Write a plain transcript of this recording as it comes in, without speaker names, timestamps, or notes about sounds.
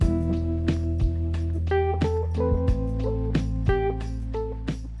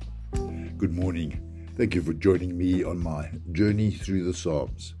Good morning. Thank you for joining me on my journey through the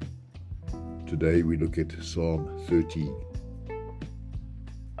Psalms. Today we look at Psalm 13.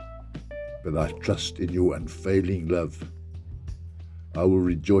 But I trust in your unfailing love. I will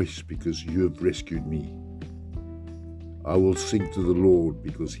rejoice because you have rescued me. I will sing to the Lord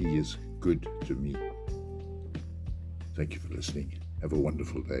because he is good to me. Thank you for listening. Have a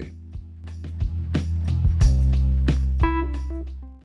wonderful day.